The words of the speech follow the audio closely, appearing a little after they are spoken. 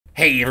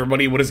Hey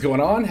everybody, what is going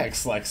on?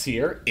 Hexlex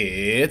here.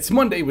 It's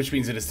Monday, which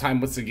means it is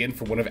time once again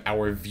for one of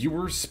our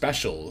viewer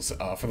specials.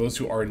 For those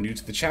who are new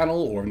to the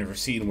channel or have never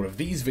seen one of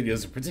these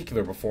videos in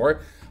particular before,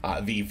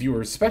 the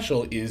viewer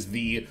special is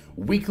the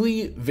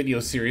weekly video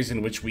series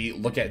in which we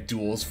look at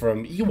duels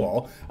from you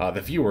all,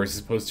 the viewers, as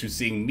opposed to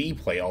seeing me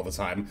play all the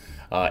time.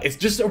 It's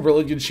just a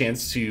really good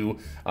chance to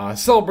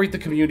celebrate the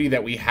community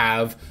that we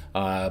have,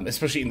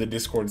 especially in the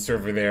Discord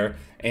server there,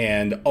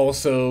 and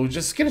also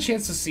just get a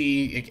chance to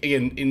see,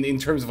 again, in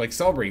terms of like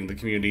celebrating the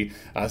community,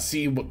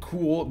 see what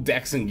cool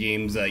decks and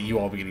games you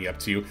all be getting up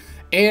to.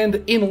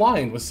 And in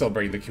line with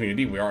celebrating the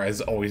community, we are,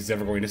 as always,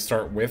 ever going to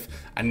start with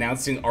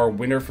announcing our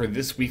winner for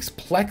this week's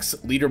Plex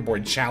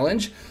Leaderboard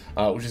Challenge,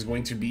 which is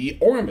going to be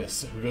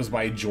Ormus, who goes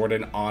by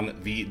Jordan on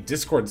the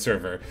Discord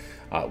server,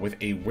 with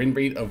a win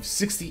rate of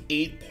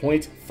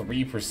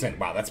 68.3%.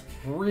 Wow, that's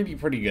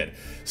pretty good.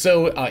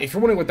 So if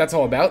you're wondering what that's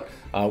all about,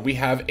 we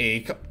have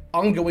a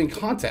ongoing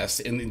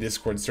contest in the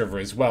Discord server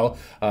as well.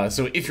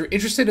 So if you're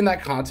interested in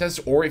that contest,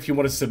 or if you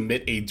want to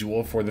submit a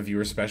duel for the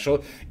viewer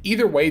special,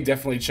 either way,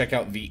 definitely check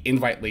out the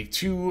invite link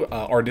to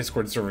our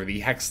Discord server,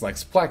 the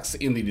Hexlex Plex,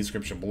 in the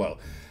description below.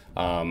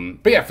 But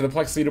yeah, for the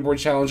Plex Leaderboard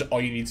Challenge,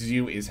 all you need to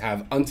do is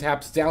have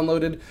Untapped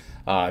downloaded.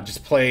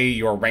 Just play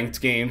your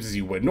ranked games as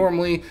you would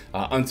normally.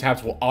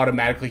 Untapped will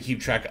automatically keep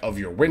track of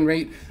your win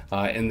rate,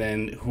 and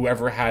then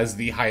whoever has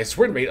the highest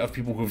win rate of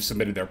people who've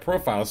submitted their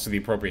profiles to the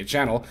appropriate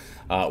channel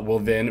will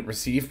then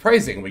receive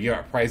prizing. We give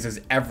out prizes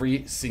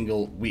every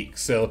single week.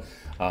 So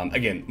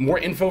again, more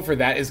info for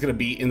that is going to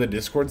be in the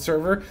Discord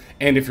server,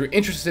 and if you're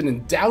interested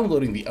in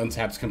downloading the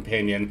Untapped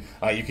companion,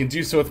 you can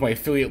do so with my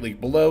affiliate link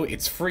below.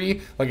 It's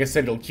free. Like I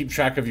said, it'll keep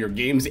track of your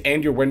games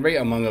and your win rate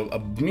among a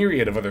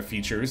myriad of other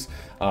features,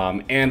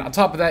 and on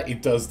top of that,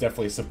 it does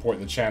definitely support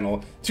the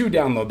channel to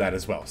download that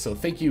as well. So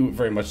thank you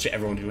very much to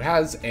everyone who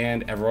has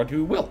and everyone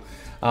who will.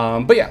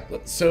 But yeah,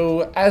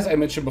 so as I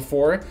mentioned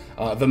before,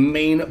 the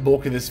main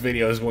bulk of this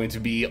video is going to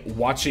be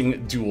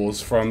watching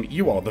duels from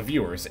you all, the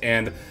viewers.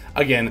 And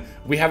again,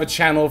 we have a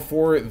channel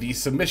for the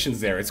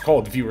submissions there. It's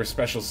called Viewer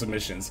Special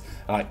Submissions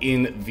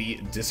in the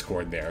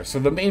Discord there. So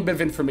the main bit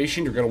of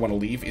information you're going to want to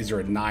leave is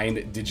your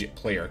 9-digit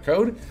player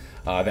code.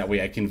 That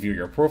way I can view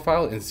your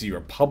profile and see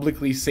your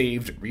publicly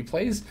saved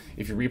replays.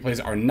 If your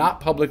replays are not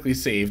publicly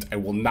saved, I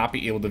will not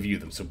be able to view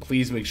them, so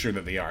please make sure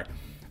that they are.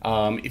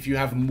 If you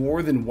have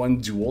more than one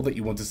duel that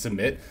you want to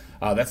submit,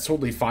 that's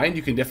totally fine.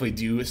 You can definitely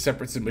do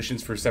separate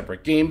submissions for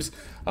separate games.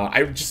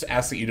 I just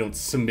ask that you don't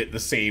submit the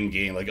same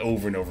game like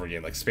over and over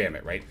again, like spam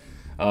it, right?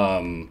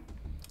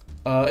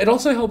 It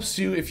also helps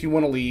you if you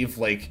want to leave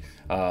like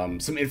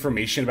some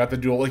information about the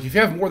duel. Like if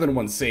you have more than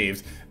one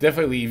saved,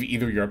 definitely leave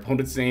either your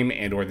opponent's name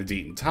and or the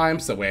date and time,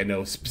 so that way I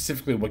know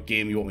specifically what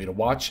game you want me to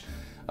watch.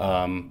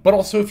 But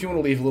also if you want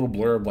to leave a little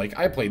blurb like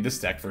I played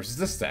this deck versus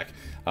this deck,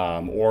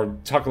 or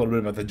talk a little bit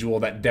about the duel,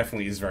 that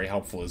definitely is very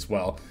helpful as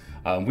well.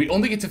 We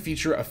only get to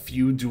feature a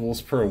few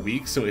duels per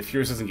week, so if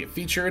yours doesn't get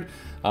featured,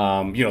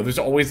 you know, there's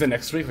always the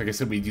next week. Like I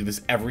said, we do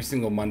this every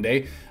single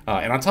Monday,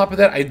 and on top of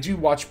that, I do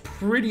watch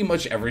pretty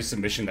much every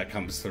submission that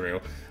comes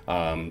through,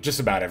 just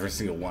about every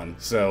single one.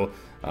 So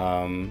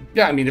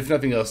yeah, I mean, if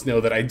nothing else, know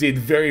that I did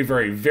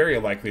very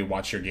likely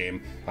watch your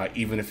game,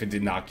 even if it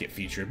did not get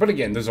featured. But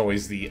again, there's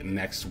always the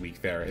next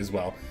week there as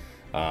well,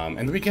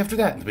 and the week after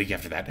that, and the week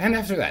after that, and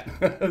after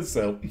that.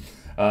 So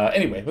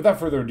anyway, without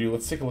further ado,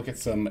 let's take a look at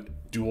some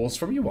duels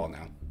from you all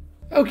now.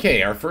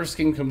 Okay, our first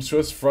game comes to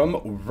us from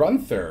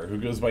Runther, who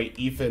goes by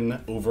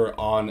Ethan over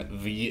on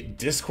the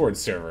Discord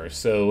server.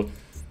 So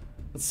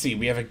let's see,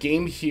 we have a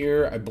game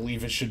here. I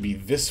believe it should be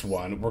this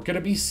one. We're going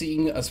to be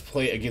seeing us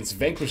play against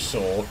Vanquish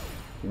Soul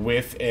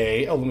with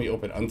a... Oh, let me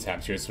open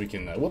Untapped here so we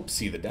can, whoops,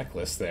 see the deck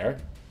list there.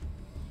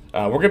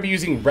 We're going to be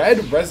using Red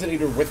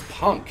Resonator with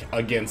Punk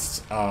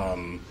against,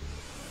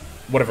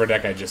 whatever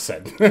deck I just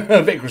said.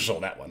 Vanquish Soul,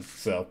 that one.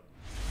 So,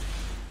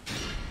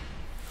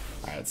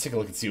 alright, let's take a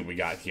look and see what we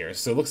got here.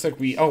 So it looks like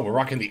we're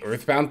rocking the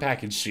Earthbound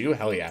package too.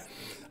 Hell yeah.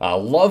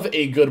 Love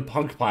a good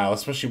Punk pile,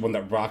 especially one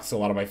that rocks a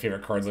lot of my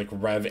favorite cards like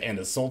Rev and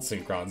Assault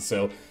Synchron.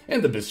 So,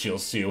 and the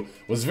Bestials too.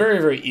 Was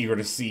very eager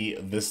to see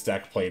this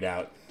deck played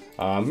out.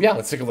 Yeah,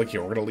 let's take a look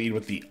here. We're going to lead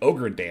with the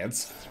Ogre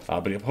Dance,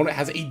 but the opponent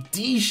has a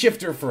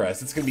D-Shifter for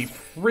us. It's going to be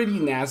pretty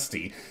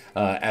nasty,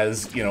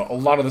 as, you know, a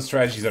lot of the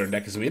strategies that our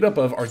deck is made up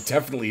of are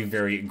definitely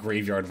very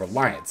graveyard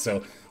reliant.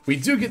 So we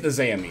do get the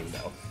Xayamine,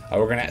 though.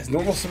 We're going to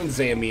normal summon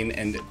Xayamine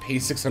and pay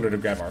 600 to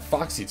grab our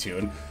Foxy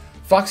Tune.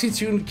 Foxy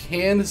Tune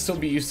can still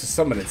be used to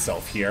summon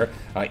itself here,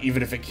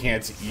 even if it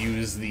can't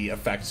use the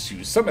effect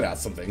to summon out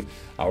something.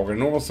 We're going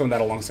to normal summon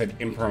that alongside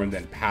Imperm and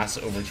then pass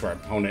over to our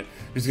opponent,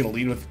 who's going to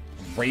lead with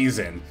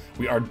Raisin.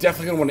 We are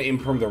definitely going to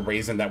want to imperm the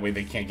Raisin, that way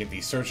they can't get the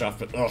search off,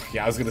 but ugh,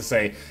 yeah, I was going to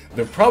say,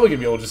 they're probably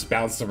going to be able to just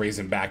bounce the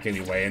Raisin back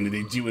anyway, and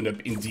they do end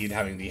up indeed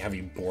having the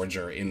heavy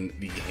Borger in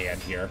the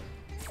hand here.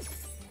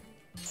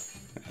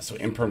 So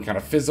Imperm kind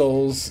of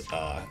fizzles,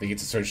 they get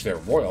to search their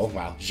Royal,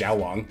 wow,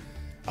 Xiaolong.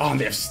 Oh, and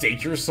they have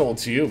Stake Your Soul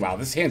too, wow,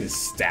 this hand is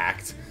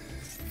stacked.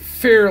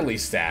 Fairly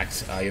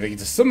stacked. They get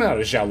to summon out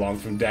a Xiaolong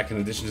from deck in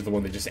addition to the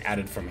one they just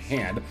added from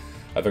hand.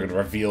 They're going to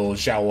reveal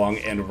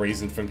Xiaolong and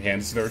Raisin from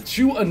hand. So there are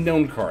 2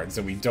 unknown cards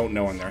that we don't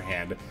know in their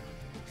hand.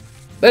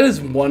 That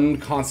is one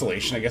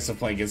consolation, I guess, of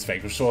playing against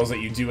Vanquish Soul, is that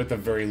you do, at the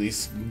very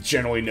least,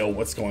 generally know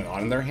what's going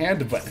on in their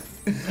hand, but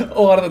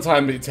a lot of the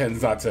time it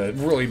tends not to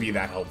really be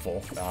that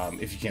helpful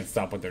if you can't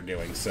stop what they're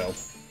doing, so.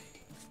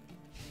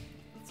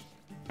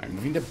 Alright,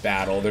 moving to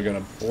battle, they're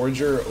going to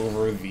Borger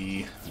over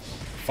the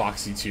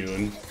Foxy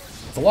Tune.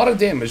 It's a lot of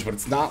damage, but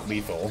it's not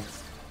lethal.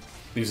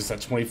 Leaves us at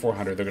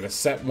 2400. They're going to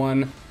set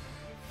 1,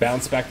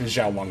 bounce back to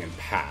Xiaolong, and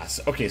pass.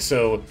 Okay,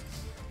 so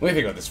let me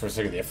think about this for a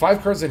second. They have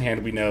 5 cards in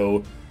hand. We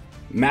know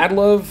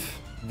Madlove,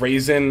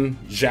 Raisin,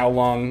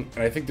 Xiaolong,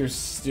 and I think there's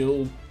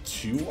still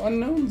 2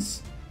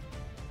 unknowns?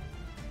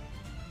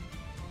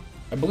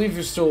 I believe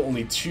there's still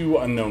only 2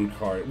 unknown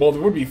cards. Well,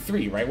 there would be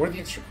 3, right? Where did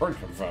the extra card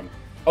come from?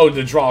 Oh,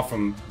 the draw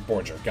from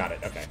Borger. Got it.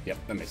 Okay, yep,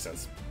 that makes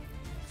sense.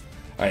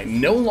 Alright,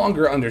 no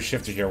longer under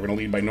Shifter here. We're going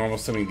to lead by normal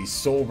summoning the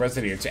Soul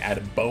Resonator to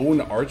add Bone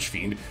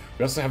Archfiend.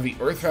 We also have the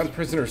Earthbound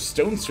Prisoner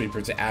Stone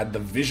Sweeper to add the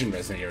Vision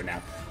Resonator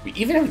now. We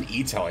even have an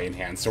E-Tally in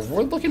hand, so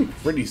we're looking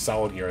pretty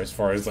solid here as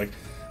far as, like,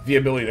 the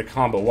ability to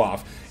combo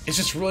off. It's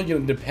just really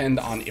going to depend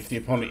on if the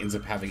opponent ends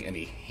up having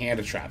any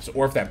hand traps,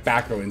 or if that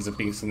back row ends up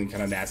being something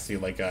kind of nasty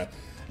like a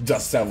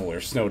Dust Devil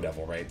or Snow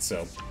Devil, right?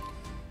 So,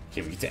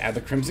 okay, we get to add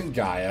the Crimson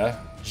Gaia.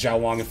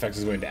 Xiaolong effect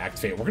is going to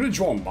activate. We're going to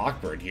draw a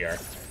Mockbird here.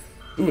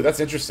 Ooh, that's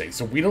interesting.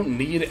 So we don't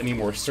need any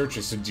more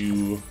searches to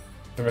do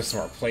the rest of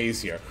our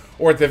plays here.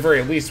 Or at the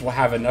very least, we'll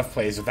have enough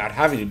plays without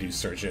having to do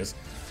searches.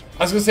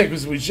 I was going to say,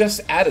 because we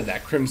just added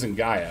that Crimson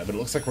Gaia, but it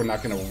looks like we're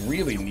not going to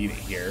really need it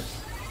here.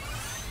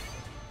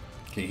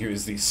 Okay,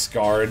 here's the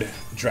Scarred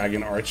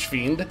Dragon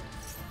Archfiend.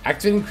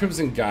 Activating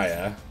Crimson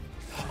Gaia.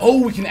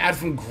 Oh, we can add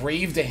from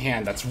grave to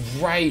hand. That's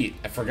right.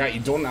 I forgot you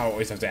don't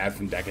always have to add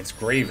from deck. It's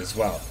grave as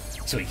well.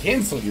 So we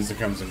can still use the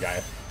Crimson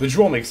Gaia. The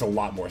draw makes a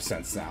lot more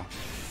sense now.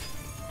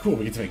 Cool,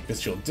 we get to make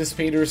Bestial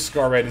Dissipator.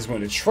 Scar Red is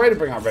going to try to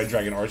bring out Red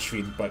Dragon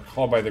Archfiend, but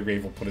Called by the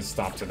Grave will put a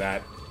stop to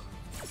that.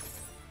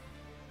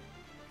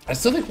 I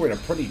still think we're in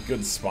a pretty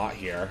good spot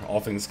here, all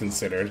things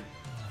considered.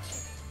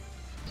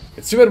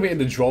 It's too bad we had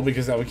to draw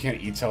because now we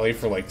can't E-Telly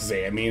for, like,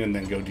 Xayamine and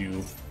then go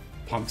do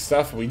punk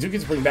stuff. But we do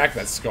get to bring back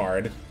that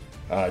Scarred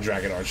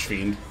Dragon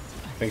Archfiend,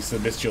 thanks to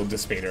the Bestial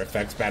Dissipator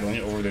effects,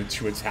 battling over their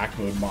 2 attack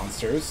mode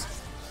monsters.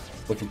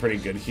 Looking pretty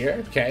good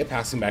here. Okay,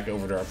 passing back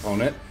over to our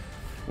opponent.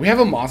 We have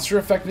a monster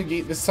effect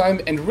negate this time,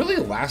 and really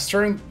last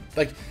turn,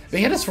 like,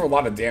 they hit us for a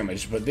lot of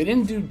damage, but they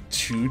didn't do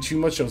too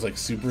much that was, like,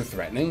 super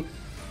threatening.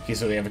 Okay,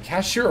 so they have a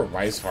Cashier or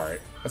Rise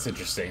Heart. That's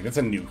interesting. That's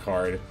a new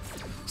card.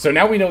 So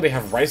now we know they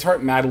have Rise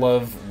Heart,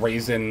 Madlove,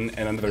 Raisin,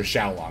 and another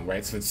Xiaolong,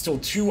 right? So it's still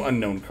 2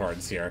 unknown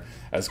cards here,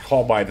 as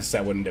Call by the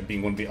set would end up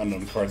being one of the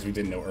unknown cards we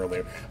didn't know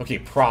earlier. Okay,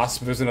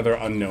 Prosp, there's another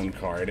unknown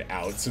card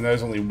out, so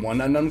there's only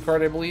 1 unknown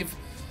card, I believe.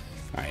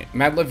 Alright,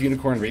 Madlove,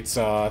 Unicorn,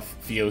 Raitsoth,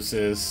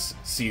 Theosis,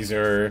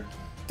 Caesar,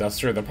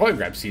 Duster. They'll probably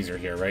grab Caesar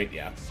here, right?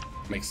 Yeah,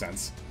 makes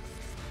sense.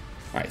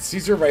 Alright,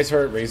 Caesar, Rise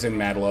Heart, Raisin,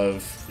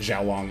 Madlove,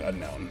 Xiaolong,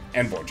 unknown,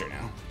 and Borger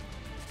now.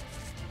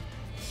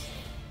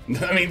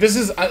 I mean, this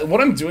is,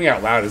 what I'm doing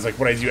out loud is like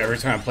what I do every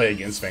time I play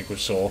against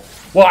Vanquish Soul.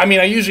 Well, I mean,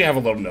 I usually have a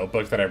little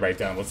notebook that I write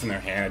down what's in their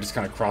hand. I just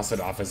kind of cross it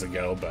off as I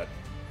go, but...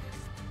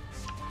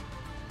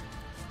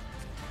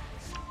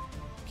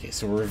 Okay,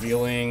 so we're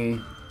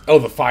revealing... Oh,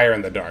 the Fire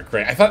in the Dark,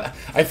 right.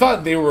 I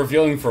thought they were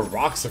revealing for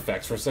Rock's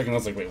effects for a second. I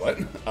was like, wait, what?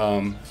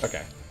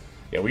 Okay.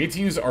 Yeah, we get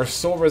to use our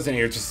Soul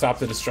Resonator to stop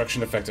the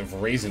destruction effect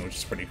of Raisin, which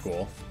is pretty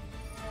cool.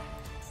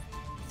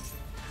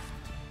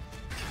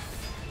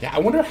 Yeah, I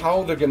wonder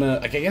how they're gonna...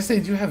 Like, I guess they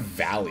do have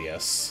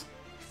Valius.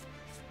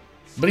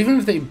 But even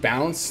if they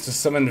bounce to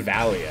summon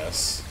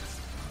Valius...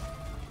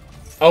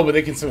 Oh, but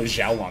they can summon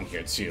Xiaolong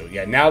here, too.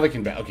 Yeah, now they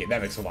can... Okay,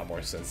 that makes a lot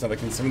more sense. Now they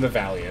can summon the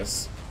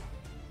Valius.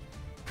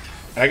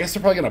 And I guess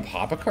they're probably gonna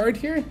pop a card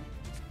here?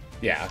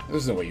 Yeah,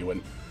 there's no way you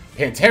wouldn't.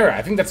 Pantera,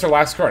 I think that's their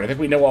last card. I think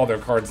we know all their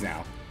cards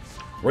now.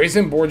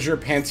 Raisin, Borger,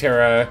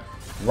 Pantera,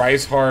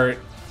 Rise Heart.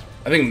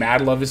 I think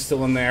Madlove is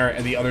still in there.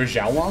 And the other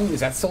Xiaolong, is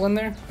that still in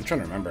there? I'm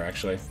trying to remember,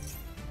 actually.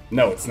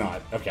 No, it's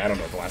not. Okay, I don't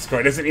know what the last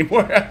card is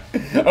anymore.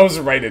 I was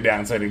writing it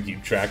down so I didn't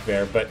keep track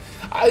there. But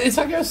it's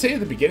like I was saying at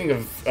the beginning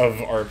of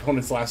our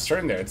opponent's last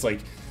turn there. It's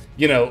like,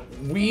 you know,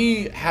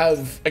 we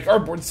have... Like, our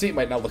board state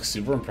might not look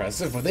super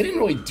impressive, but they didn't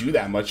really do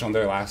that much on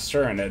their last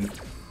turn. And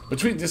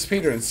between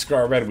Dissipator and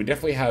Scar Red, we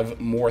definitely have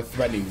more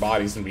threatening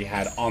bodies than we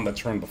had on the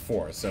turn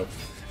before. So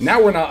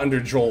now we're not under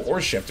Joel or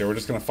Shifter. We're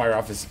just going to fire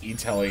off this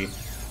E-Telly.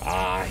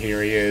 Ah,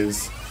 here he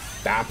is.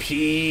 Da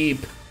Peep.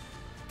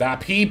 Da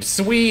Peep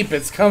Sweep.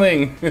 It's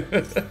coming. I'm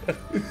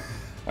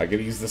going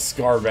to use the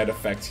Scar Red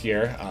effect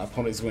here.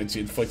 Opponent is going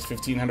to inflict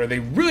 1500. They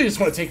really just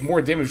want to take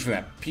more damage from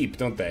that Peep,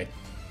 don't they?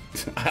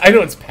 I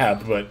know it's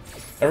Pep, but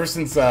ever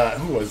since,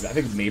 who was it? I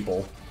think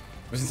Maple.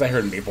 Ever since I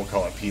heard Maple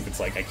call it Peep, it's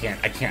like, I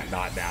can't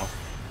not now.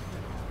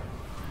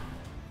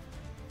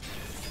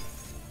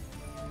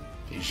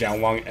 Okay,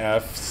 Xiaolong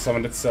F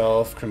summoned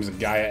itself. Crimson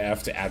Gaia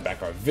F to add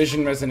back our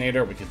Vision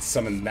Resonator. We could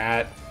summon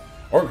that.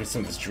 Or we could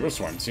summon this Jewel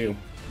Swarm, too.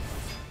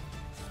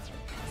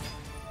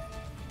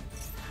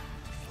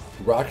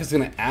 Rock is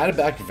going to add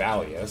back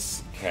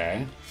Valius.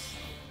 Okay.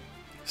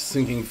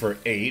 Sinking for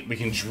 8. We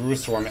can Drew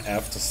Storm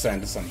F to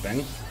send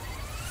something.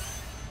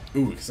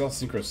 Ooh, Excel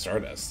Synchro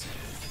Stardust.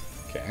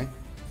 Okay.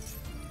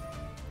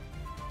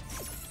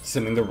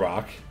 Sending the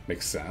Rock.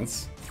 Makes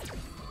sense.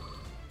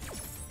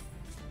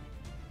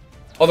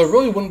 Although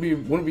really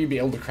wouldn't we be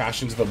able to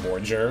crash into the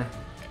Borger?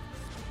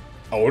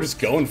 Oh, we're just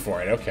going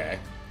for it. Okay.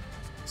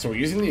 So we're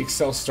using the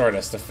Excel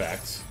Stardust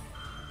effect.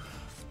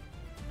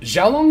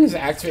 Xiaolong is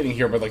activating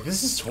here, but like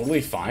this is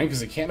totally fine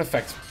because it can't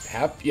affect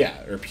Pep,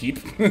 or Peep.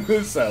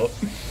 So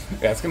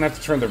yeah, it's gonna have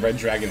to turn the Red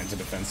Dragon into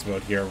defense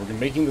mode here. We're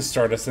making the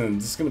Stardust, and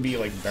this is gonna be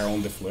like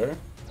Baron de Fleur.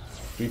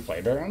 Do we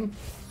play Baron?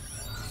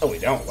 Oh, we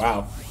don't.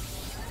 Wow.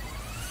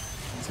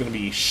 It's gonna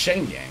be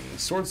Shengyang,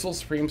 Sword Soul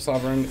Supreme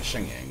Sovereign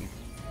Shengyang.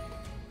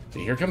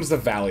 Okay, here comes the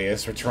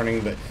Valius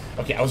returning the.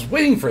 Okay, I was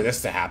waiting for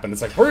this to happen.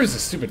 It's like, where is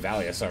this stupid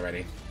Valius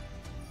already?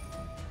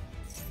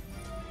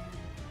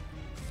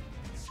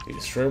 They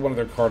destroy one of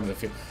their cards in the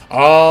field.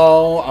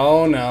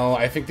 Oh no.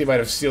 I think they might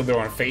have sealed their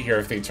own fate here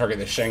if they target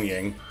the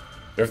Shengyang.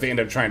 Or if they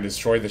end up trying to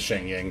destroy the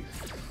Shengyang.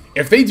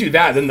 If they do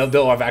that, then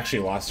they'll have actually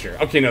lost here.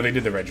 Okay, no, they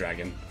did the Red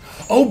Dragon.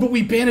 Oh, but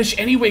we banish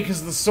anyway because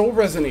of the Soul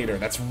Resonator.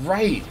 That's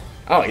right.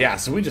 Oh, yeah,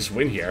 so we just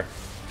win here.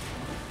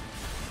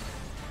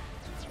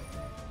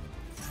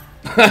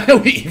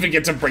 We even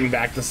get to bring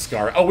back the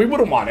Scar. Oh, we would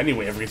have won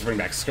anyway if we get to bring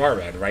back Scar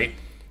Red, right?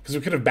 Because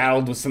we could have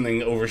battled with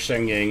something over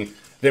Shengyang,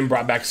 then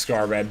brought back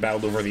Scar Red,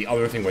 battled over the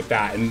other thing with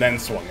that, and then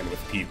swung in with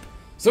Peep.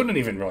 So it didn't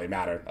even really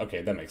matter.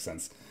 Okay, that makes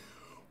sense.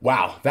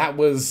 Wow, that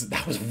was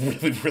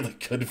really, really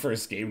good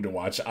first game to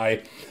watch.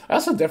 I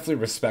also definitely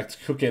respect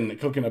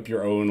cooking up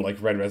your own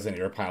like Red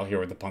Resonator pile here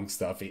with the Punk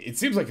stuff. It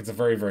seems like it's a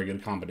very, very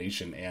good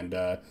combination, and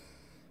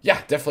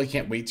yeah, definitely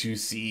can't wait to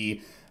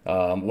see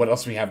what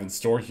else we have in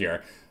store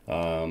here.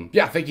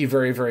 Yeah, thank you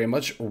very, very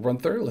much,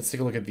 Runther. Let's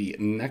take a look at the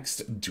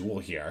next duel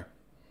here.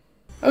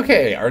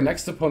 Okay, our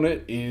next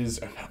opponent is...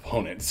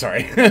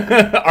 sorry.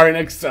 Our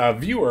next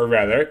viewer,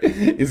 rather,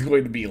 is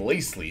going to be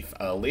Laceleaf.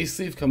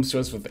 Laceleaf comes to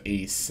us with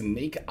a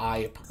Snake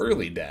Eye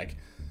Pearly deck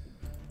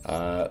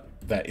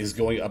that is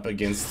going up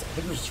against... I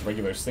think it's just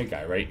regular Snake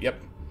Eye, right? Yep.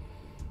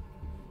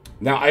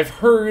 Now, I've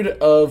heard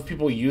of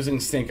people using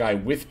Snake Eye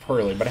with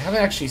Pearly, but I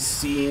haven't actually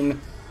seen...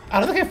 I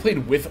don't think I've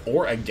played with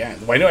or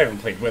against. Well, I know I haven't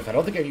played with. I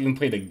don't think I've even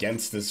played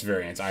against this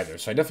variant either.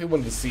 So I definitely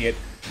wanted to see it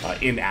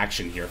in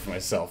action here for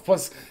myself.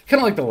 Plus, kind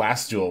of like the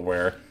last duel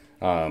where,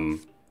 you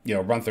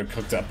know, Runther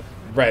cooked up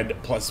Red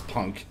plus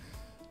Punk.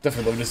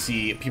 Definitely love to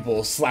see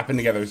people slapping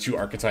together two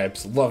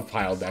archetypes. Love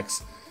pile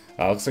decks.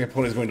 Looks like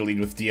opponent is going to lead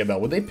with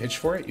Diabel. Would they pitch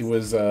for it? It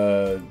was,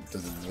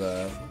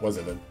 was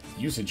it the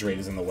usage rate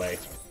is in the way?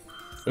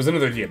 It was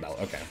another Diabel.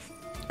 Okay.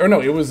 Or no,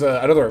 it was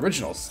another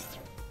Originals.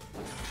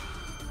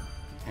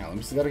 Let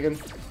me see that again.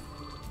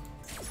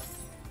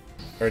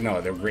 Or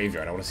no, their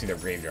graveyard. I want to see their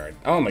graveyard.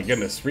 Oh my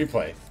goodness,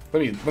 replay.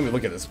 Let me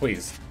look at this,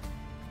 please.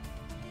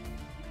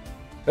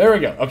 There we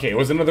go. Okay, it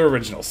was another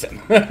original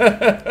sin.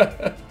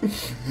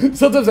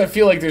 Sometimes I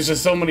feel like there's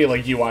just so many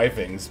like UI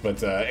things,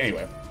 but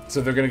anyway.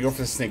 So they're gonna go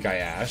for the Snake Eye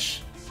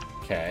Ash.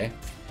 Okay.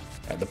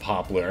 Add the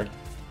Poplar.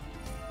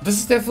 This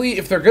is definitely,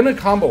 if they're gonna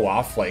combo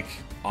off like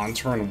on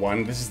turn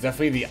 1, this is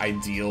definitely the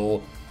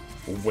ideal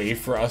way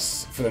for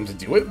them to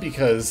do it,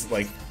 because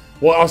like,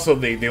 well, also,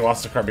 they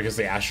lost a card because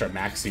they Astra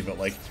Maxi, but,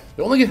 like,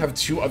 they're only going to have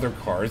 2 other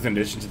cards in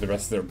addition to the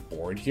rest of their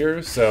board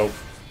here, so...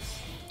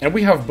 And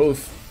we have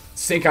both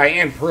Snake Eye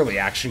and Pearly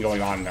action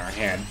going on in our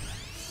hand.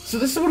 So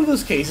this is one of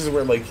those cases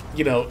where, like,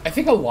 you know, I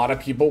think a lot of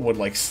people would,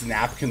 like,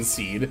 snap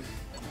concede.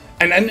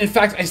 And in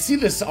fact, I see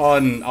this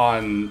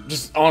on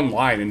just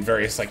online in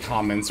various, like,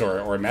 comments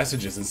or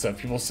messages and stuff.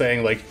 People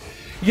saying, like,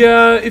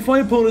 yeah, if my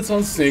opponent's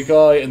on Snake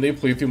Eye and they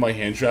play through my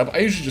hand trap, I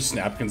usually just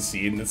snap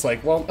concede. And it's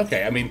like, well,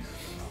 okay, I mean...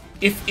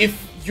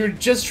 If you're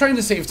just trying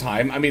to save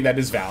time, I mean, that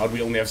is valid.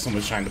 We only have so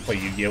much time to play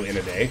Yu-Gi-Oh! In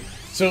a day.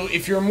 So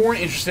if you're more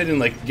interested in,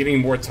 like, getting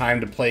more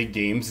time to play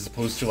games as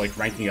opposed to, like,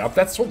 ranking up,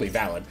 that's totally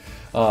valid.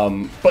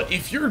 But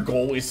if your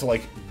goal is to,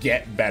 like,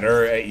 get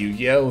better at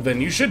Yu-Gi-Oh!, then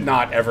you should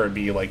not ever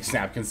be, like,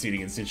 snap conceding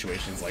in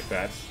situations like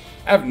that.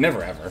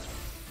 Never, ever.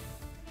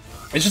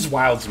 It's just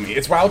wild to me.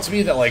 It's wild to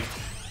me that, like,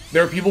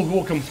 there are people who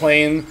will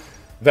complain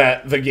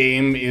that the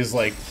game is,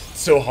 like,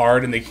 so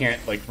hard and they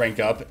can't, like,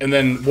 rank up. And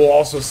then we'll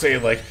also say,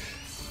 like...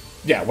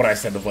 Yeah, what I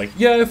said of like,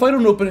 yeah, if I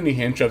don't open any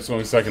hand traps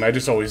going second, I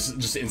just always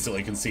just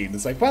instantly concede.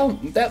 It's like, well,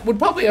 that would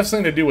probably have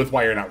something to do with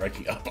why you're not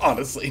ranking up,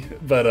 honestly.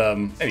 But,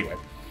 anyway.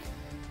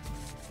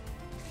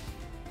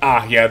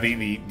 Yeah,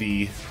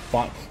 the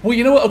well,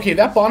 you know what? Okay,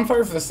 that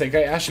bonfire for the Snake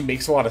Eye Ash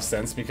makes a lot of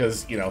sense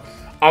because, you know,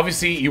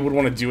 obviously you would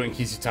want to do it in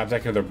case you top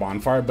deck another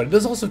bonfire, but it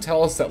does also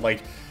tell us that,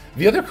 like,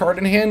 the other card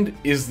in hand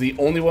is the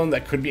only one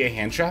that could be a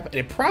hand trap, and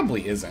it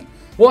probably isn't.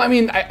 Well, I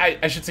mean,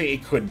 I should say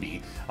it could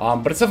be.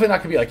 But it's definitely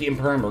not going to be like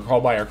Imperm or Call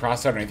By or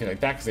Crossout or anything like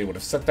that, because they would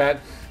have set that.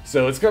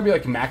 So it's going to be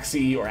like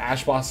Maxi or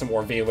Ash Blossom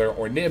or Valor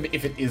or Nib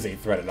if it is a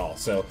threat at all.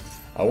 So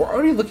we're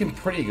already looking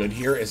pretty good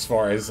here as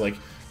far as like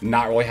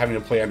not really having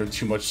to play under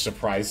too much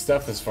surprise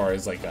stuff as far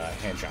as like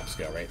hand traps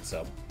go, right?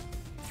 So,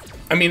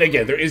 I mean,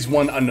 again, there is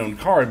one unknown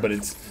card, but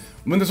it's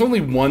when there's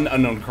only one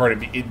unknown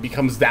card, it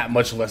becomes that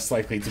much less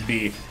likely to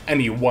be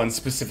any one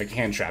specific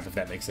hand trap, if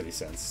that makes any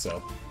sense.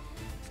 So,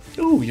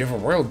 ooh, you have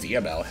a Royal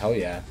Diabell, hell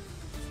yeah.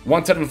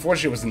 Wanted,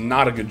 unfortunately, was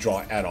not a good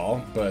draw at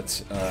all,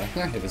 but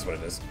it is what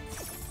it is.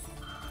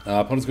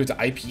 Opponent's going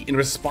to IP in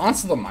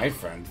response to the My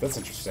Friend. That's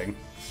interesting.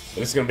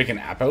 They're just going to make an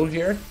Apo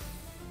here.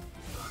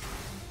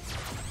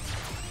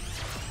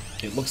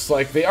 It looks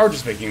like they are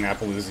just making an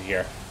Appaloosa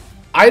here.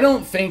 I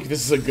don't think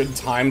this is a good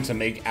time to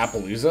make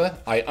Appaloosa.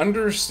 I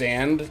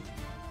understand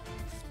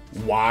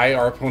why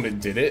our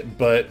opponent did it,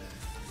 but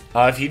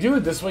if you do it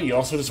this way, you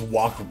also just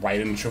walk right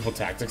into Triple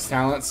Tactics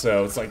talent,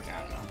 so it's like, I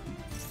don't know.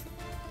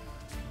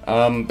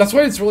 That's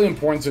why it's really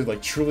important to,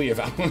 like, truly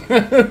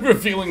evaluate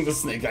revealing the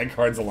Snake Eye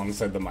cards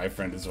alongside the My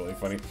Friend is really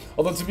funny.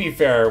 Although, to be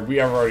fair, we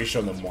have already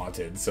shown them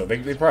Wanted, so they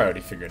probably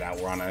already figured out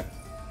we're on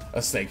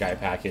a Snake Eye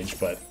package,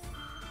 but...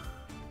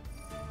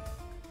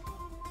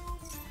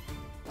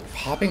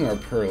 Popping our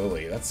Pearl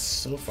Lily, that's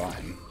so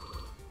fun.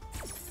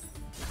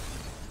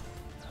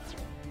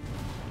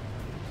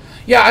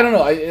 Yeah, I don't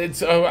know,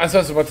 it's as I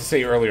was about to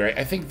say earlier,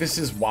 I think this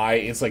is why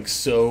it's, like,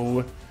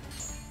 so...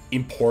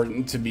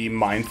 important to be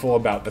mindful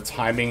about the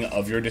timing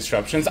of your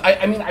disruptions.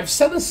 I mean, I've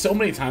said this so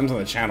many times on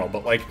the channel,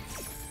 but like,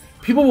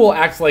 people will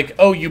act like,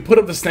 oh, you put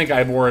up the Snake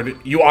Eye board,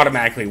 you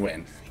automatically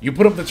win. You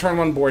put up the turn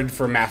 1 board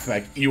for Math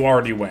Mech, you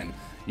already win.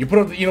 You put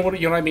up, you know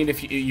what I mean?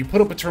 If you put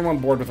up a turn 1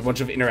 board with a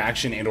bunch of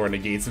interaction and or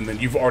negates, and then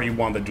you've already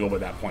won the duel at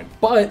that point.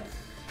 But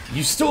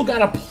you still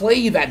gotta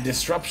play that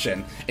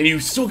disruption, and you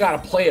still gotta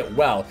play it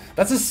well.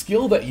 That's a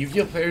skill that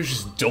Yu-Gi-Oh players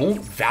just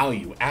don't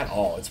value at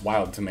all. It's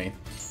wild to me.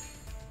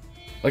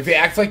 Like, they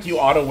act like you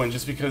auto-win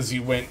just because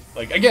you went,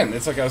 like, again,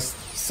 it's like I was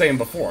saying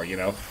before, you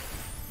know?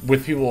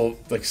 With people,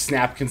 like,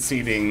 snap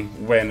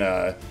conceding when,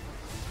 their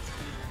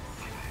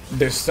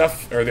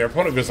stuff, or their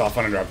opponent goes off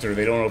uninterrupted, or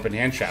they don't open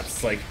hand traps.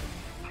 It's like,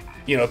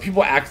 you know,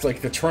 people act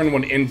like the turn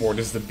 1 inboard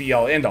is the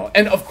be-all, end-all.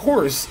 And, of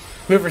course,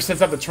 whoever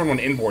sets up the turn 1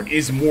 inboard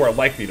is more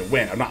likely to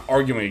win. I'm not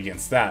arguing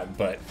against that,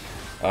 but,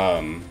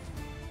 yeah,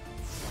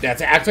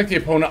 to act like the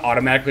opponent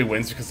automatically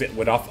wins because it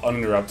went off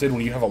uninterrupted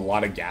when you have a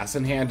lot of gas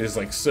in hand is,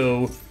 like,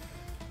 so...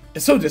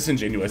 It's so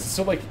disingenuous. It's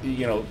so, like,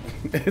 you know,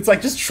 it's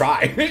like, just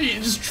try.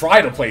 Just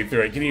try to play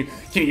through it.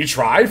 Can you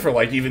try for,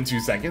 like, even 2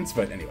 seconds?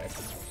 But anyway.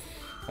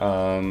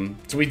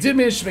 So we did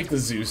manage to make the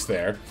Zeus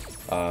there.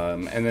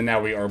 And then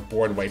now we are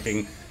board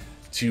wiping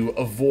to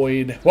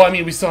avoid... Well, I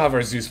mean, we still have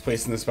our Zeus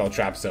placed in the spell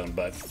trap zone,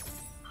 but...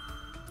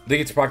 They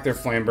get to proc their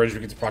Flamberge. We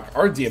get to proc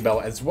our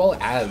Diabell, as well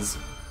as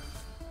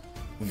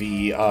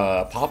the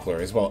Poplar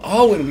as well.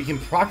 Oh, and we can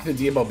proc the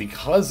Diabell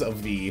because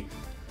of the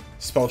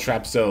spell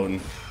trap zone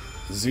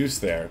Zeus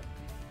there.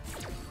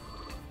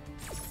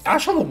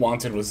 Ash on the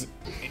Wanted is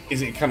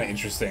it kind of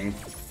interesting.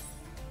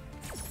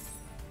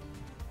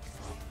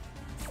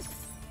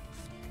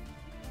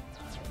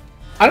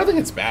 I don't think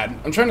it's bad.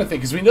 I'm trying to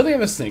think, because we know they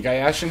have a Snake Eye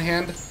Ash in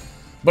hand,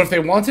 but if they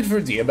wanted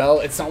for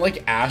Diabell, it's not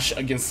like Ash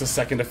against the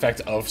second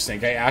effect of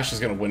Snake Eye Ash is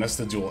going to win us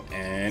the duel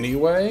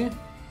anyway.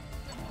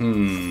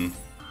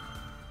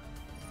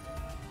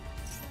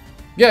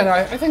 Yeah, no,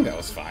 I think that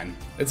was fine.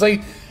 It's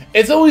like,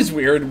 it's always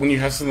weird when you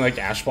have something like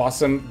Ash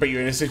Blossom, but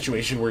you're in a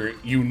situation where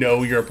you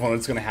know your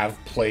opponent's going to have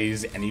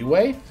plays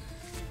anyway.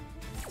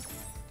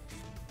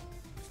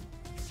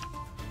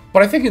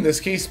 But I think in this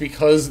case,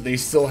 because they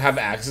still have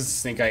access to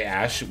Snake Eye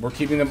Ash, we're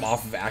keeping them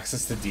off of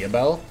access to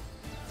Diabell.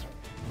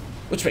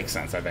 Which makes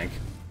sense, I think.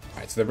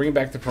 Alright, so they're bringing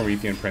back the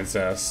Promethean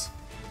Princess.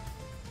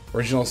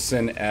 Original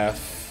Sin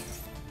F.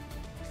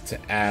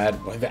 To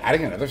add... Well, they're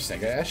adding another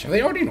Snake Eye Ash? Have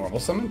they already normal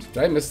summoned?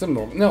 Did I miss them?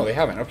 No, they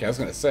haven't. Okay, I was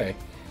going to say.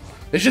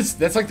 They should,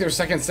 that's like their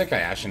second Snake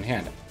Eye Ash in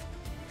hand.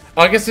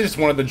 Oh, I guess they just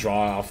wanted to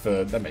draw off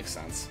the... That makes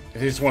sense.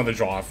 If they just wanted to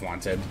draw off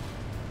Wanted.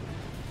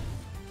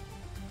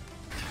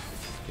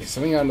 Okay,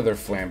 something out of their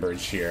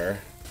Flamberge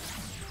here.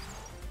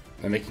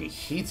 They're making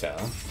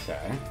Hita.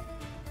 Okay.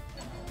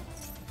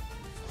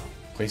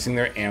 Placing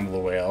their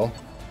Ambluwale.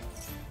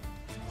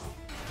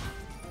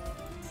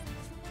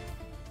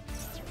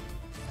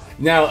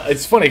 Now,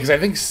 it's funny,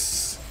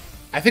 because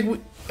I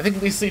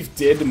think Leaf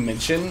did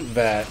mention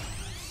that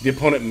the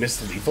opponent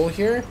missed lethal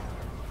here.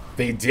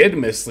 They did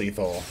miss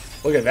lethal.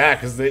 Look at that,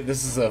 because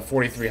this is a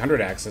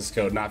 4300 access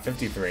code, not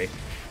 53.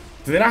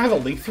 Do they not have a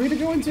League 3 to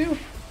go into?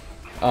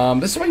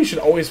 This is why you should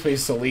always play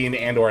Celine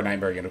and or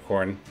Nightmare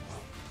Unicorn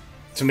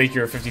to make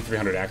your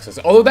 5300 access.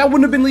 Although that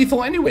wouldn't have been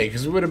lethal anyway,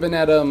 because we would have been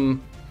at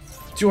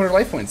 200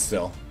 life points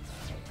still.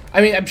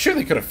 I mean, I'm sure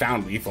they could have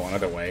found lethal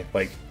another way.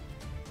 Like,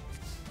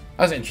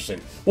 that was interesting.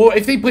 Well,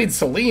 if they played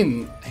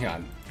Celine, hang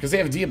on, because they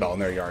have Diabell in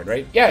their yard,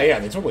 right? Yeah,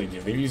 they totally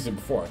do. They've used it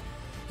before.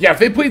 Yeah, if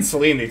they played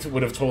Celine, they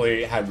would have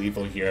totally had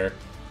lethal here.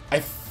 I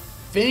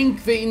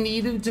think they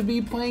needed to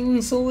be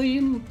playing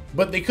Celine,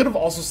 but they could have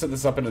also set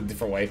this up in a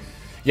different way.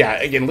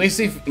 Yeah, again,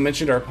 Lacey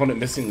mentioned our opponent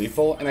missing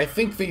lethal, and I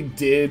think they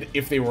did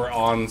if they were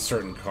on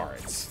certain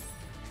cards.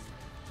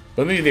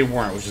 But maybe they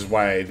weren't, which is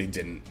why they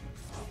didn't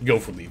go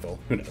for lethal.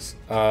 Who knows?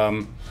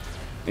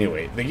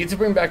 Anyway, they get to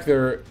bring back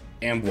their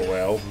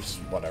Ambluwale, which is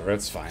whatever,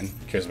 it's fine.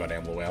 Who cares about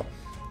Ambluwale?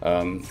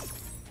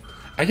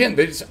 Again,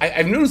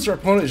 I've noticed our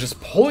opponent is just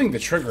pulling the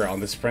trigger on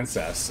this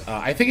princess.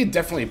 I think it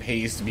definitely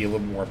pays to be a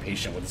little more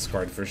patient with this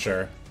card for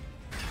sure.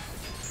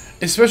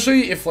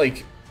 Especially if,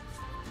 like...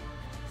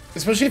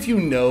 Especially if you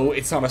know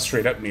it's not a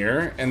straight up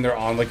mirror and they're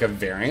on, like, a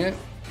variant.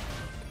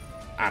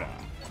 I don't know.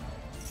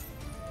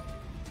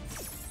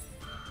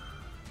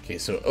 Okay,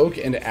 so Oak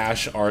and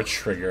Ash are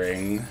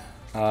triggering.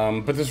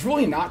 But there's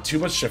really not too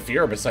much to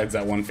fear besides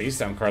that one face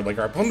down card. Like,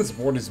 our opponent's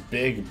board is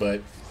big, but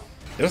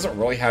it doesn't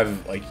really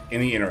have, like,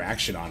 any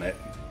interaction on it.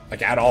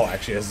 Like, at all,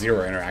 actually. It has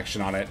zero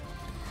interaction on it.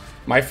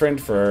 My friend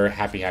for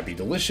Happy Happy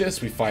Delicious.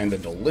 We find the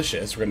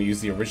Delicious. We're going to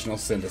use the original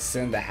Sin to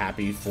Sin the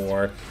Happy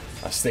for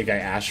Snake Eye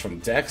Ash from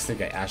deck.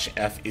 Snake Eye Ash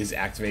F is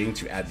activating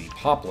to add the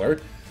Poplar.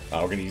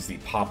 We're going to use the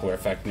Poplar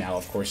effect now,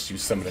 of course, to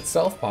summon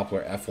itself.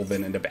 Poplar F will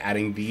then end up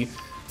adding the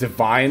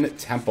Divine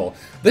Temple.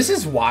 This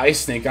is why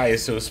Snake Eye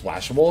is so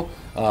splashable.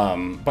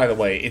 By the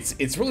way,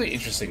 it's really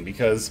interesting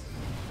because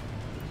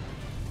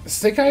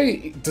Snake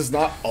Eye does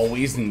not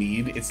always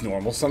need its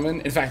normal summon.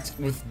 In fact,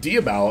 with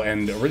Diabell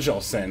and Original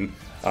Sin,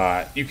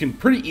 you can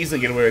pretty easily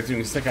get away with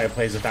doing Snake Eye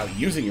plays without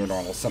using your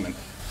normal summon.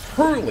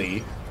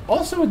 Hurley,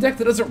 also a deck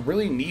that doesn't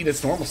really need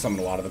its normal summon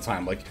a lot of the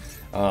time.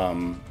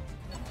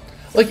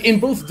 Like in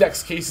both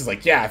decks' cases,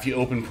 like, yeah, if you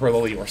open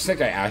Pearly or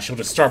Snake Eye Ash, you'll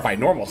just start by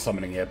normal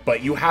summoning it,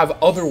 but you have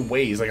other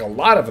ways, like a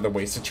lot of other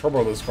ways, to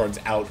turbo those cards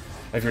out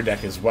of your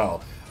deck as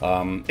well.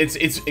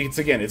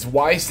 It's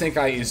why Snake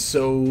Eye is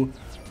so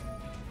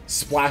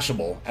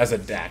splashable as a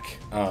deck.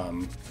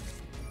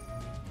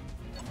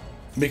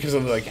 Because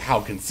of, like, how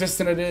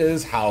consistent it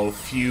is, how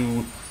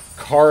few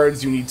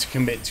cards you need to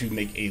commit to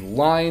make a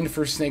line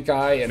for Snake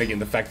Eye, and again,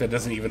 the fact that it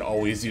doesn't even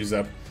always use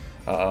up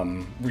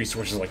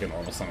resources like a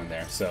normal summon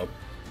there, so...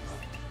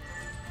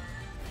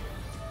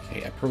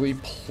 Okay, Epperly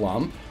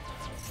Plump.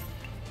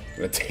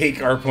 We're gonna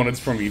take our opponent's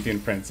Promethean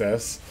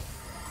Princess.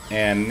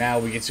 And now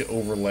we get to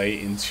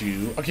overlay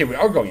into... Okay, we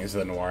are going into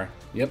the Noir.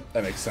 Yep,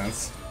 that makes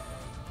sense.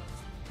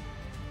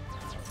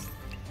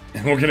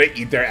 And we're gonna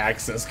eat their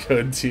access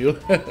code too.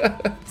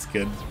 That's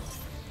good.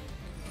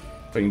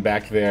 Putting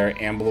back their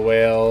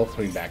Ambluale,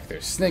 putting back their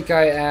Snake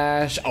Eye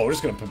Ash. Oh, we're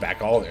just gonna put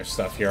back all their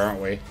stuff here,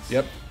 aren't we?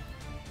 Yep.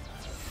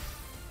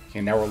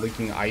 Okay, now we're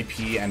linking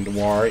IP and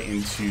Noir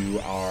into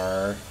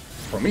our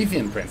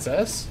Promethean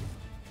Princess.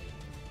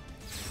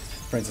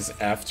 Princess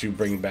F to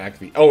bring back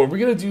the... Oh, are we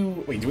gonna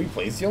do... Wait, do we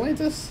play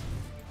Zealantis?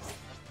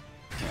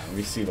 Yeah, let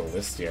me see the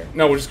list here.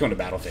 No, we're just going to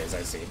battle phase,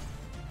 I see.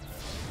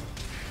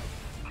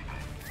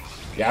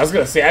 Yeah, I was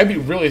gonna say, I'd be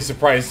really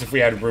surprised if we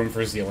had room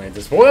for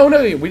Zealantis. But, oh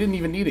no, we didn't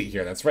even need it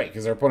here. That's right,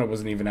 because our opponent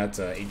wasn't even at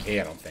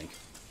 8k, I don't think.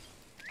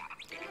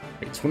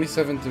 Wait,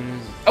 27, 30...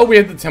 Oh, we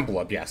had the temple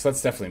up, yes.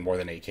 That's definitely more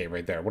than 8k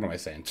right there. What am I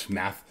saying?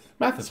 Math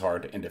is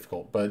hard and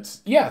difficult. But,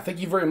 yeah, thank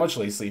you very much,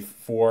 Lacey,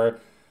 for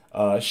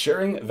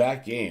sharing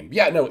that game.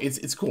 Yeah, no,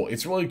 it's cool.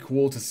 It's really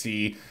cool to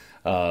see...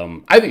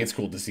 I think it's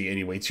cool to see,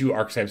 anyway, two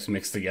archetypes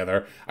mixed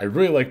together. I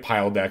really like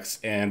pile decks,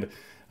 and...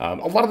 a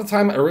lot of the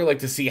time, I really like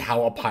to see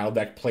how a pile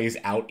deck plays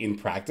out in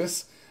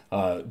practice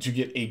to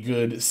get a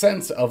good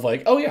sense of,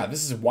 like, oh yeah,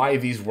 this is why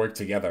these work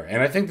together.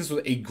 And I think this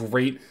was a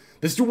great...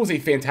 This duel was a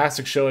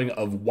fantastic showing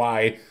of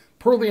why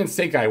Pearly and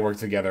Snake Eye work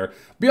together.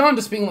 Beyond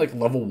just being, like,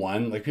 level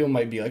 1. Like, people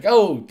might be like,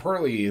 oh,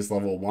 Pearly is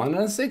level 1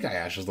 and Snake Eye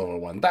Ash is level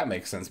 1. That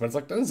makes sense. But it's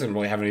like, that doesn't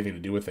really have anything to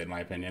do with it, in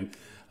my opinion.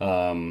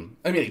 I mean,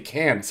 it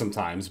can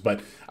sometimes. But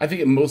I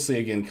think it mostly,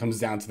 again, comes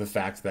down to the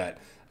fact that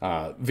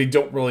they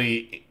don't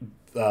really...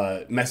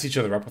 mess each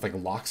other up with, like,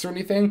 locks or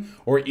anything,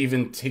 or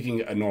even taking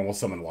a normal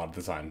summon a lot of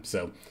the time.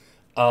 So,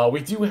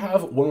 we do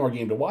have one more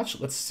game to watch.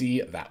 Let's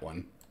see that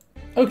one.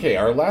 Okay,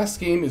 our last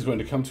game is going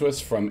to come to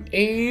us from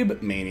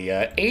Abe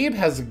Mania. Abe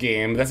has a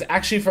game that's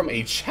actually from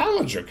a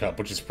Challenger Cup,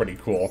 which is pretty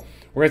cool.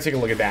 We're going to take a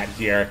look at that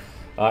here.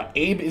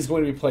 Abe is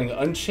going to be playing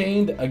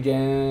Unchained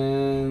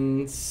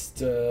against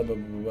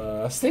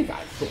Snake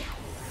Eye. Cool.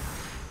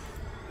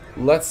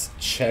 Let's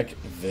check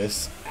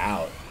this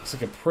out. Looks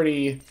like a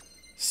pretty...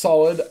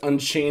 solid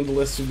Unchained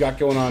list we've got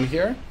going on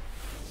here.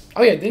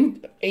 Oh yeah,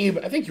 didn't Abe,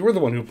 I think you were the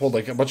one who pulled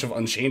like a bunch of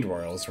Unchained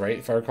Royals, right?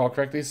 If I recall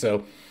correctly.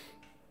 So,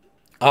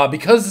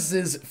 because this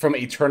is from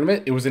a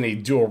tournament, it was in a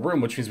dual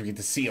room, which means we get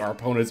to see our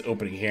opponent's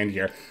opening hand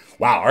here.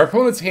 Wow, our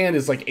opponent's hand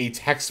is like a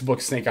textbook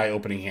Snake Eye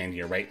opening hand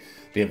here, right?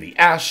 They have the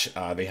Ash,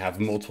 they have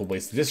multiple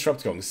ways to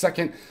disrupt going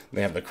second,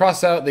 they have the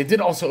cross out. They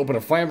did also open a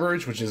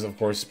Flamberge, which is of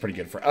course pretty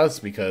good for us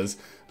because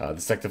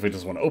this deck definitely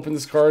doesn't want to open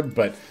this card,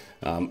 but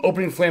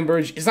opening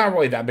Flamberge is not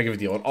really that big of a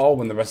deal at all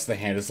when the rest of the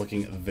hand is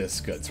looking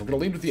this good. So we're going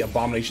to lead with the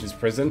Abomination's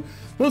Prison.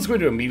 Let's go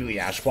to immediately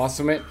Ash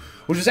Blossom it,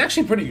 which is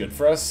actually pretty good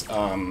for us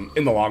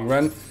in the long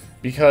run,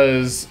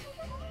 because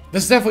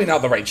this is definitely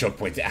not the right choke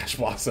point to Ash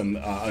Blossom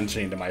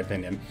Unchained in my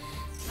opinion.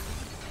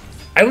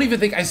 I don't even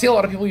think... I see a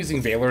lot of people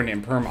using Valor and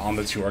Imperm on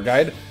the tour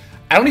guide.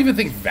 I don't even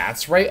think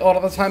that's right a lot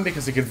of the time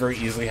because it could very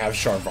easily have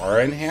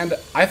Sharvara in hand.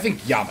 I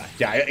think Yama.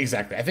 Yeah,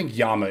 exactly. I think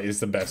Yama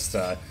is the best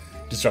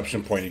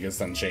disruption point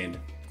against Unchained.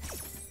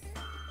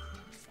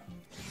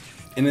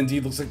 And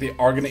indeed, looks like they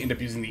are going to end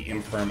up using the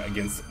Imperm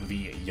against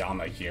the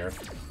Yama here.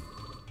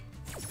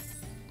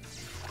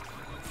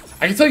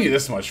 I can tell you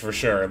this much for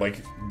sure.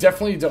 Like,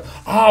 definitely don't.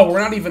 Oh, we're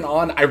not even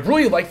on. I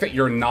really like that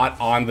you're not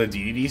on the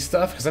DDD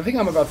stuff, because I think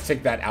I'm about to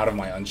take that out of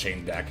my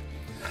Unchained deck.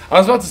 I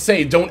was about to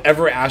say, don't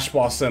ever Ash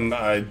Blossom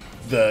the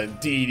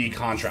DDD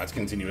Contract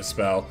continuous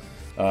spell.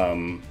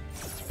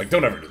 Like,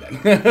 don't ever do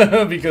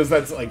that. Because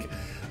that's, like,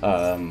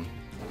 the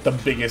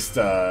biggest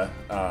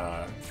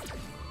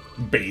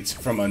bait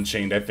from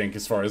Unchained, I think,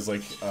 as far as,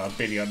 like,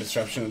 baiting out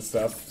Disruption and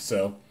stuff.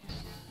 So,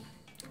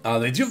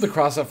 they do have the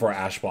cross-up for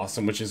Ash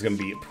Blossom, which is going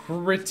to be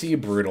pretty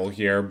brutal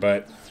here,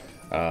 but,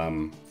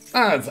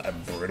 it's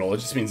brutal. It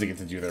just means they get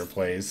to do their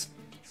plays.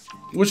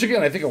 Which,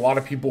 again, I think a lot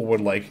of people would,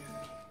 like...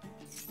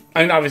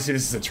 I mean, obviously,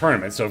 this is a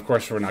tournament, so of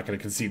course we're not going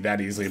to concede that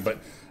easily, but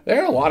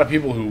there are a lot of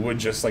people who would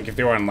just, like, if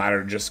they were on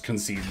ladder, just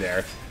concede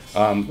there.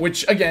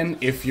 Which, again,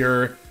 if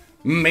your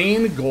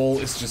main goal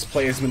is to just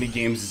play as many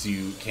games as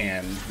you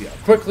can, you know,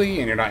 quickly,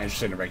 and you're not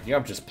interested in ranking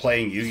up, just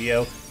playing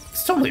Yu-Gi-Oh!,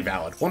 it's totally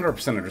valid.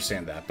 100%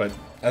 understand that. But,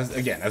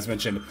 as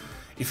mentioned,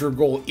 if your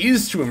goal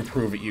is to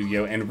improve at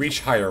Yu-Gi-Oh! And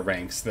reach higher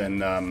ranks,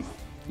 then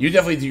you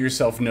definitely do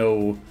yourself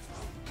no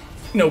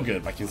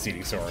good by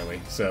conceding so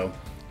early. So...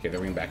 Okay, they're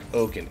bringing back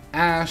Oak and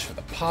Ash for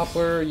the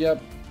Poplar,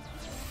 yep.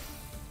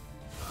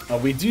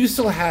 We do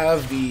still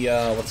have the,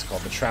 what's it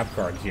called, the trap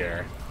card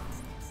here.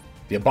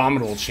 The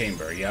Abominable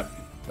Chamber, yep,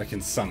 that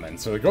can summon.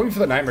 So they're going for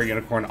the Nightmare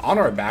Unicorn on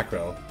our back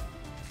row.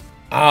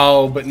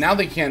 Oh, but now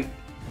they can't...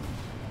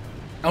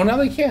 Oh, now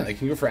they can. They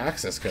can go for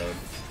access code.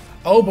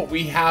 Oh, but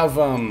we have,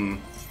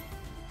 Don't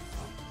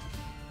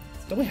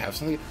we have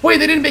something? Wait,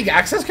 they didn't make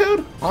access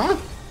code? Huh?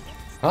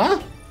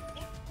 Huh?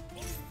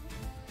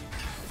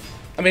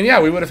 I mean,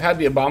 yeah, we would have had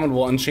the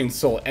Abominable Unchained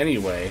Soul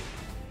anyway.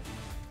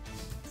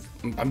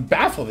 I'm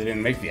baffled they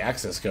didn't make the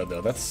access code,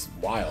 though. That's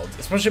wild.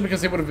 Especially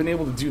because they would have been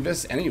able to do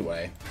this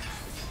anyway.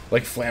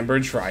 Like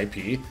Flamberge for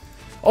IP.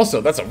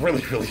 Also, that's a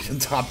really, really good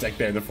top deck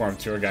there in the form of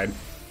Tour Guide.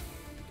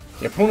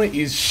 The opponent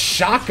is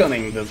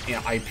shotgunning the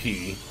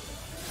IP.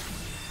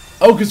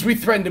 Oh, because we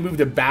threatened to move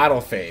to battle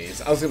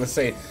phase. I was going to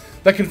say,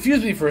 that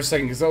confused me for a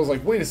second, because I was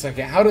like, wait a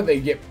second, how did they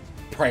get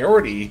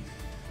priority?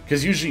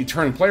 Because usually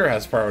turn player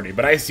has priority,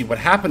 but I see what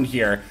happened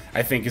here,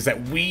 I think, is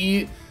that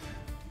we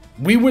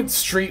went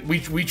straight,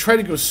 we tried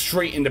to go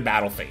straight into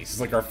battle phase. It's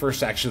like our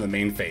first action in the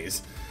main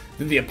phase.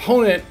 Then the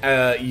opponent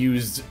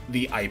used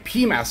the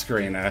IP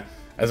Masquerena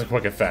as a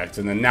quick effect,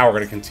 and then now we're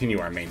going to continue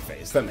our main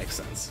phase. That makes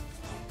sense.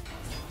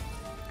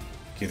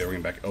 Okay, they're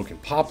bringing back Oak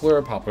and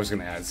Poplar. Poplar's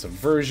going to add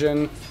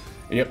Subversion.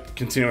 Yep,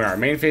 continuing our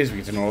main phase, we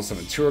get to normal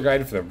summon Tour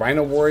Guide for the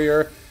Rhino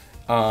Warrior.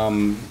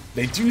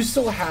 They do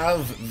still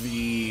have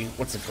the,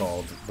 what's it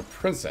called? The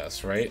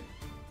Princess, right?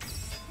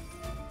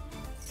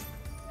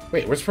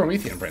 Wait, where's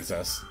Promethean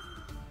Princess?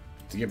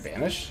 Did you get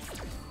banished?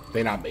 Did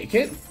they not make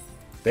it?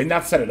 They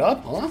not set it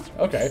up? Huh?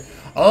 Okay.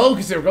 Oh,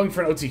 because they were going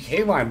for an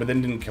OTK line, but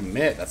then didn't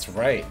commit. That's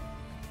right.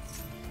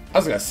 I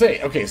was gonna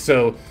say, okay,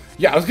 so,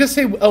 yeah, I was gonna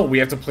say, oh, we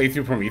have to play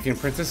through Promethean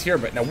Princess here,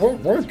 but no,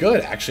 we're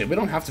good, actually. We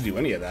don't have to do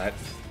any of that.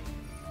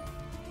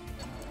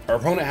 Our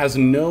opponent has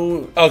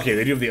no... Okay,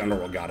 they do have the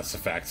Underworld Goddess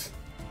effect.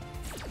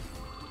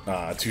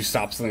 To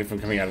stop something from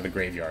coming out of the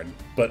graveyard.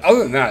 But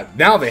other than that,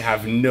 now they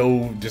have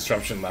no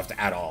disruption left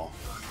at all.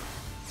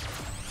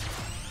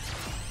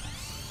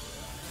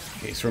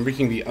 Okay, so we're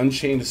making the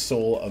Unchained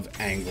Soul of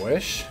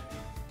Anguish.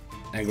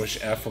 Anguish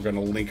F, we're going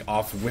to link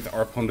off with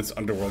our opponent's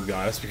Underworld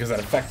Goddess, because that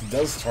effect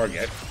does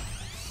target.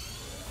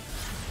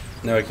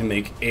 Now I can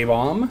make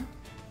A-Bomb.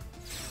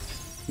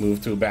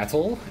 Move to a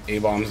battle.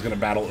 A-Bomb is going to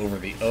battle over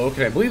the Oak,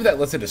 and I believe that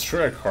lets it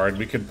destroy a card.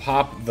 We could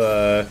pop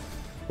the...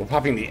 We're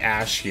popping the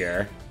Ash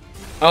here.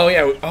 Oh,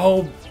 yeah.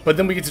 Oh, but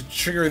then we get to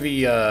trigger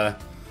the...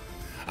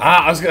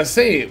 I was going to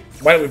say,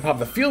 why don't we pop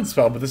the field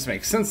spell, but this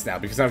makes sense now,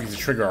 because now we get to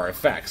trigger our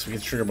effects. We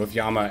get to trigger both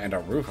Yama and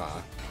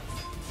Aruha.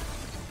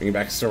 Bringing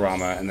back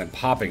Sarama, and then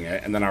popping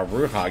it, and then our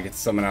Aruha gets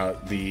to summon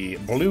out the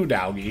blue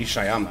Dowgi,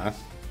 Shayama.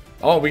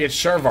 Oh, we get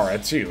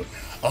Sharvara, too.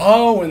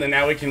 Oh, and then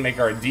now we can make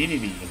our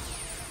DDD.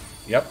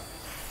 Yep.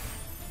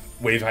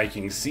 Wave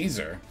Hiking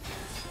Caesar.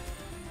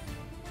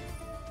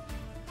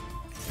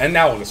 And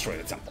now we'll destroy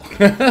the temple.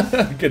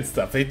 Good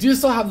stuff. They do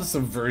still have the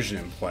Subversion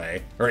in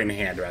play, or in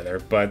hand rather,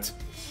 but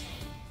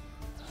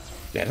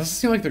yeah, it doesn't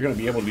seem like they're going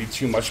to be able to do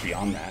too much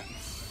beyond that.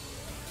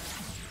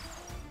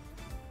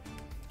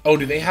 Oh,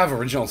 do they have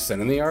Original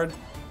Sin in the yard?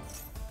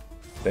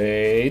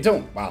 They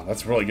don't. Wow,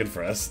 that's really good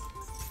for us.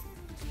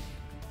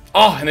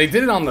 Oh, and they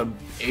did it on the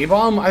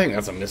A-Bomb? I think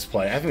that's a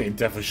misplay. I think they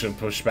definitely should have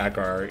pushed back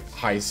our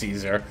High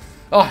Caesar.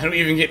 Oh, and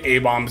we even get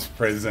A-Bomb's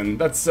Prison.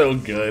 That's so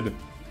good.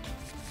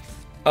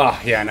 Oh,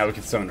 yeah, now we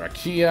can summon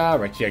Rakia.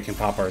 Rakia can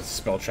pop our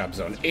Spell Trap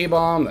Zone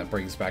A-Bomb. That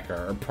brings back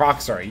our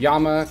procs, our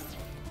Yama.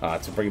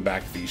 To bring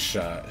back the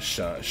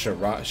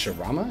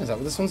Sharama? Is that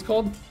what this one's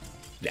called?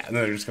 Yeah, and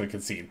then they're just going to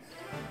concede.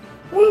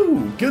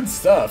 Woo! Good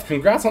stuff.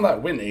 Congrats on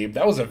that win, Abe.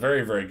 That was a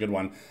very, very good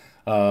one.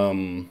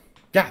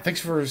 Yeah, thanks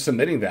for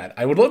submitting that.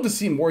 I would love to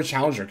see more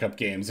Challenger Cup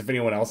games if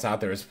anyone else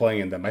out there is playing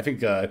in them. I think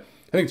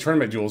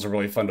tournament duels are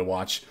really fun to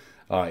watch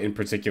in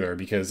particular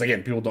because,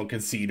 again, people don't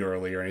concede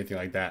early or anything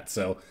like that.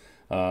 So,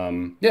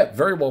 Yeah,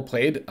 very well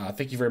played.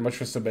 Thank you very much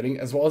for submitting,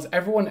 as well as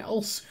everyone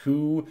else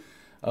who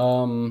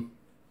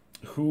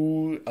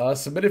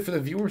submitted for the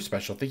viewer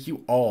special. Thank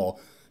you all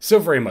so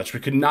very much. We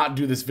could not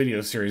do this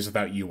video series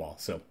without you all.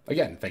 So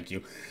again, thank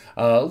you.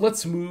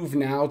 Let's move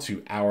now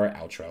to our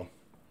outro.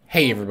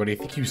 Hey everybody,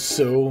 thank you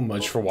so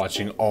much for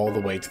watching all the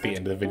way to the end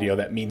of the video.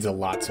 That means a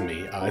lot to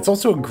me. It's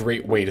also a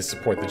great way to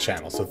support the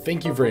channel, so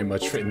thank you very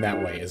much in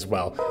that way as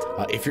well.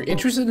 If you're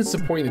interested in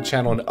supporting the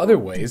channel in other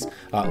ways,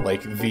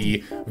 like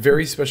the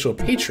very special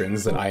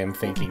patrons that I am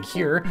thanking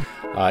here,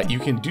 you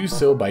can do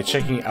so by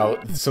checking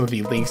out some of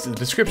the links in the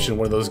description.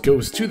 One of those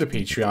goes to the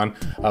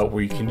Patreon,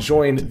 where you can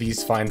join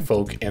these fine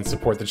folk and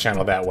support the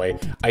channel that way.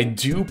 I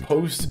do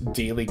post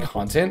daily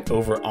content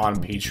over on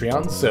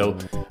Patreon, so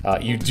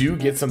you do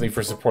get something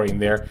for supporting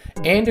there.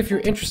 And if you're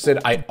interested,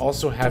 I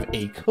also have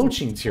a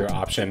coaching tier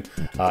option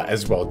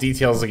as well.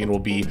 Details again will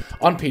be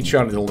on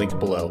Patreon in the link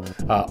below.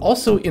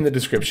 Also in the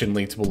description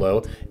linked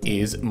below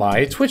is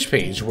my Twitch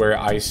page where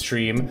I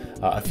stream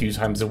a few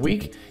times a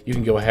week. You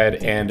can go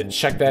ahead and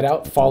check that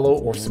out, follow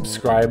or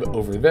subscribe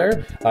over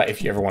there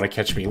if you ever want to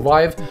catch me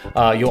live.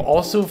 You'll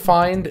also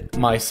find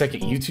my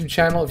second YouTube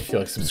channel if you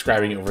feel like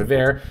subscribing over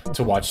there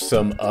to watch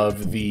some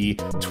of the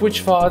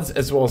Twitch VODs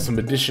as well as some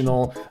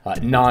additional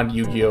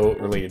non-Yu-Gi-Oh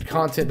related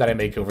content that I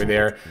make over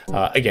there.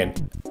 Again,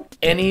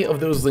 any of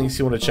those links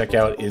you want to check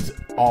out is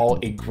all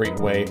a great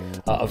way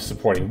of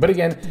supporting. But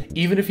again,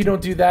 even if you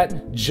don't do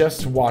that,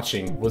 just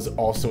watching was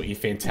also a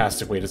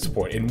fantastic way to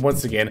support. And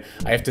once again,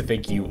 I have to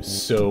thank you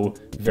so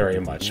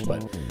very much.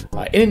 But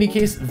in any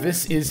case,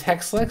 this is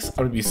Hexlex. I'm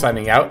going to be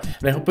signing out,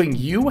 and I'm hoping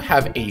you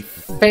have a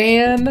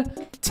fantastic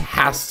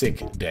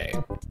day.